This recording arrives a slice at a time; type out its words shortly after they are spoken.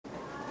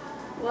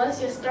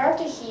Once you start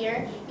to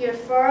hear, you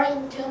fall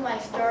into my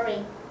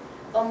story.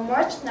 On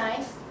March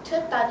 9th,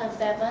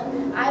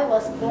 2007, I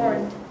was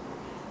born.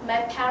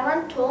 My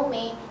parents told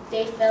me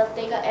they felt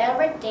they got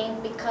everything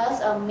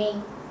because of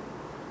me.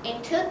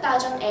 In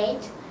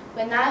 2008,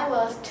 when I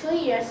was 2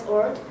 years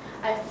old,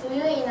 I flew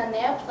in an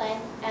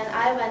airplane and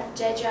I went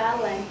to Jeju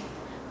Island.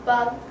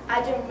 But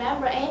I don't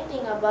remember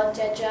anything about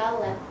Jeju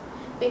Island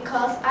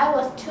because I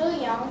was too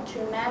young to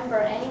remember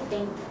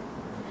anything.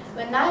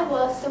 When I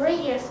was 3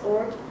 years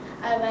old,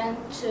 I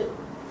went to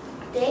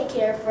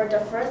daycare for the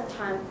first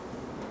time.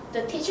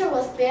 The teacher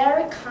was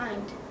very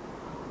kind.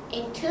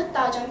 In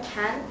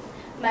 2010,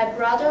 my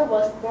brother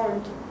was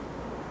born.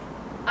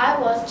 I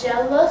was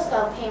jealous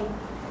of him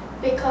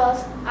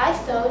because I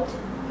thought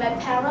my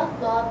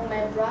parents loved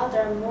my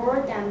brother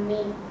more than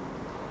me.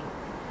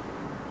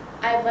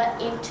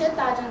 In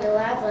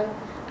 2011,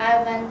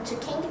 I went to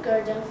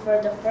kindergarten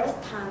for the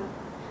first time.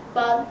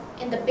 But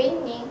in the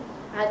beginning,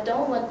 I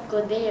don't want to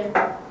go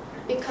there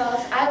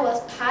because I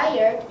was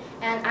tired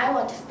and I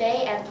want to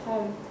stay at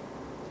home.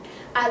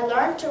 I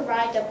learned to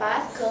ride a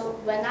bicycle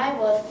when I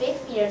was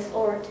 6 years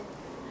old.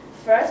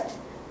 First,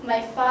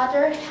 my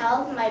father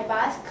held my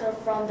bicycle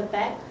from the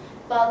back,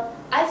 but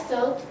I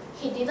thought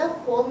he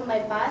didn't hold my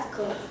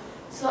bicycle.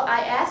 So I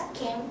asked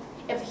him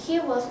if he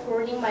was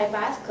holding my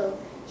bicycle.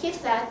 He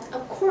said,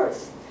 of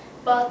course,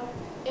 but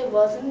it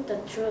wasn't the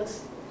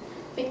truth.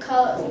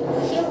 Because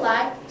he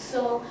lied,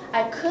 so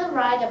I could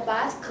ride a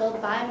bicycle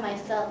by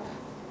myself.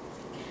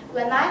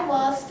 When I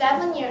was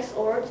 7 years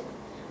old,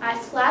 I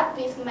slept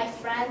with my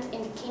friends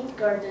in the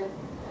kindergarten.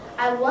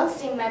 I won't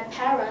see my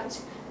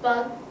parents,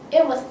 but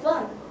it was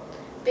fun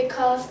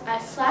because I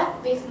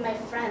slept with my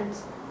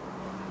friends.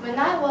 When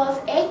I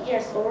was 8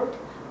 years old,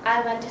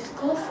 I went to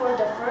school for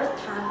the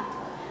first time.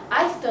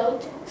 I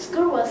thought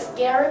school was a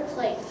scary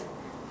place,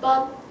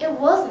 but it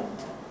wasn't.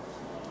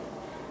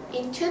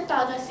 In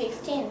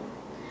 2016,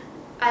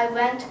 I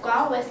went to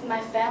Guam with my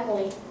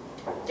family.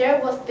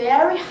 There was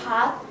very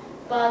hot,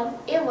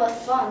 but it was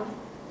fun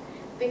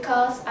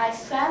because I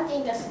swam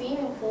in the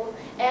swimming pool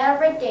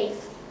every day.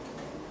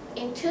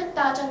 In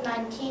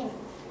 2019,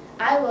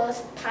 I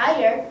was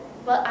tired,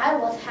 but I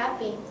was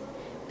happy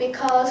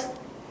because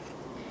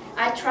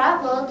I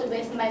traveled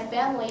with my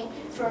family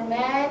for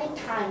many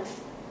times.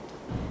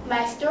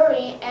 My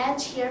story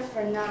ends here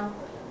for now,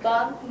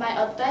 but my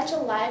adventure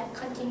life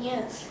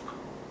continues.